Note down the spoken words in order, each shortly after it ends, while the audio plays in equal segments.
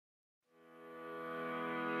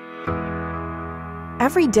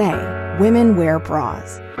Every day, women wear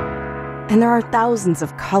bras. And there are thousands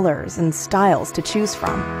of colors and styles to choose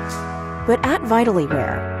from. But at Vitally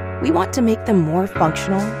Wear, we want to make them more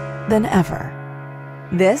functional than ever.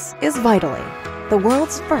 This is Vitally, the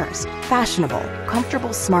world's first fashionable,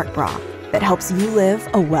 comfortable smart bra that helps you live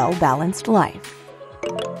a well-balanced life.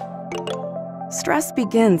 Stress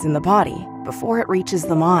begins in the body before it reaches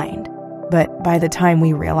the mind. But by the time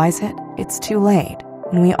we realize it, it's too late,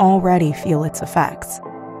 and we already feel its effects.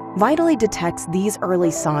 Vitally detects these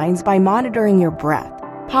early signs by monitoring your breath,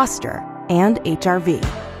 posture, and HRV.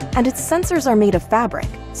 And its sensors are made of fabric,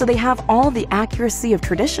 so they have all the accuracy of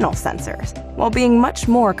traditional sensors, while being much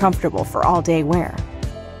more comfortable for all-day wear.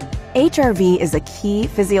 HRV is a key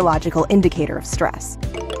physiological indicator of stress.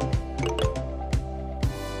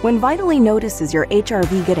 When Vitally notices your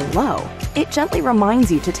HRV getting low, it gently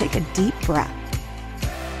reminds you to take a deep breath.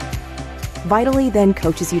 Vitally then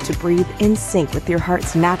coaches you to breathe in sync with your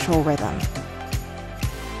heart's natural rhythm.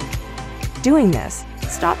 Doing this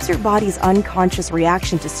stops your body's unconscious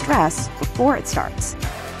reaction to stress before it starts.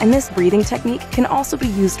 And this breathing technique can also be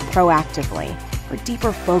used proactively for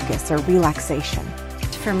deeper focus or relaxation.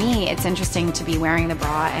 For me, it's interesting to be wearing the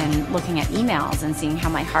bra and looking at emails and seeing how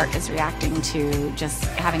my heart is reacting to just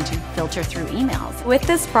having to filter through emails. With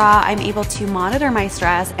this bra, I'm able to monitor my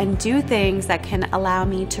stress and do things that can allow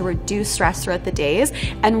me to reduce stress throughout the days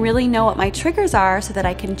and really know what my triggers are so that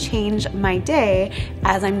I can change my day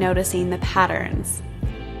as I'm noticing the patterns.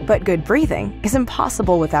 But good breathing is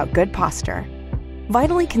impossible without good posture.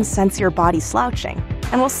 Vitally can sense your body slouching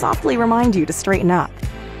and will softly remind you to straighten up.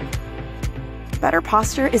 Better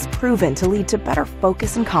posture is proven to lead to better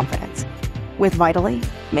focus and confidence. With Vitally,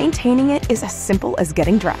 maintaining it is as simple as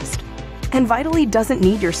getting dressed. And Vitally doesn't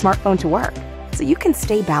need your smartphone to work, so you can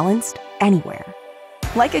stay balanced anywhere.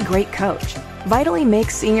 Like a great coach, Vitally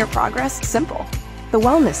makes seeing your progress simple. The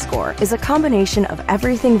Wellness Score is a combination of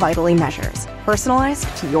everything Vitally measures, personalized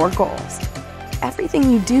to your goals. Everything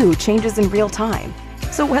you do changes in real time,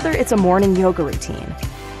 so whether it's a morning yoga routine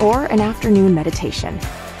or an afternoon meditation,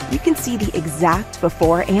 you can see the exact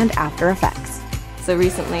before and after effects. So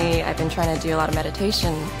recently I've been trying to do a lot of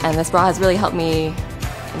meditation, and this bra has really helped me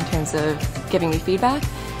in terms of giving me feedback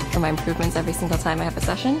for my improvements every single time I have a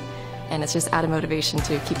session, and it's just added motivation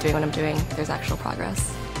to keep doing what I'm doing. There's actual progress.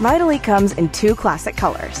 Vitally comes in 2 classic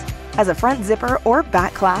colors, as a front zipper or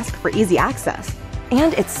back clasp for easy access,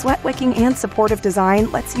 and its sweat-wicking and supportive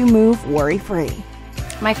design lets you move worry-free.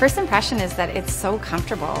 My first impression is that it's so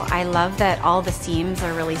comfortable. I love that all the seams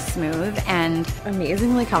are really smooth and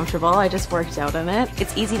amazingly comfortable. I just worked out in it.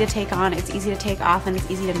 It's easy to take on, it's easy to take off, and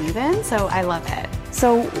it's easy to move in, so I love it.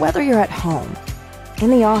 So whether you're at home,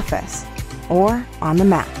 in the office, or on the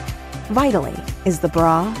mat, Vitally is the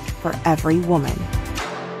bra for every woman.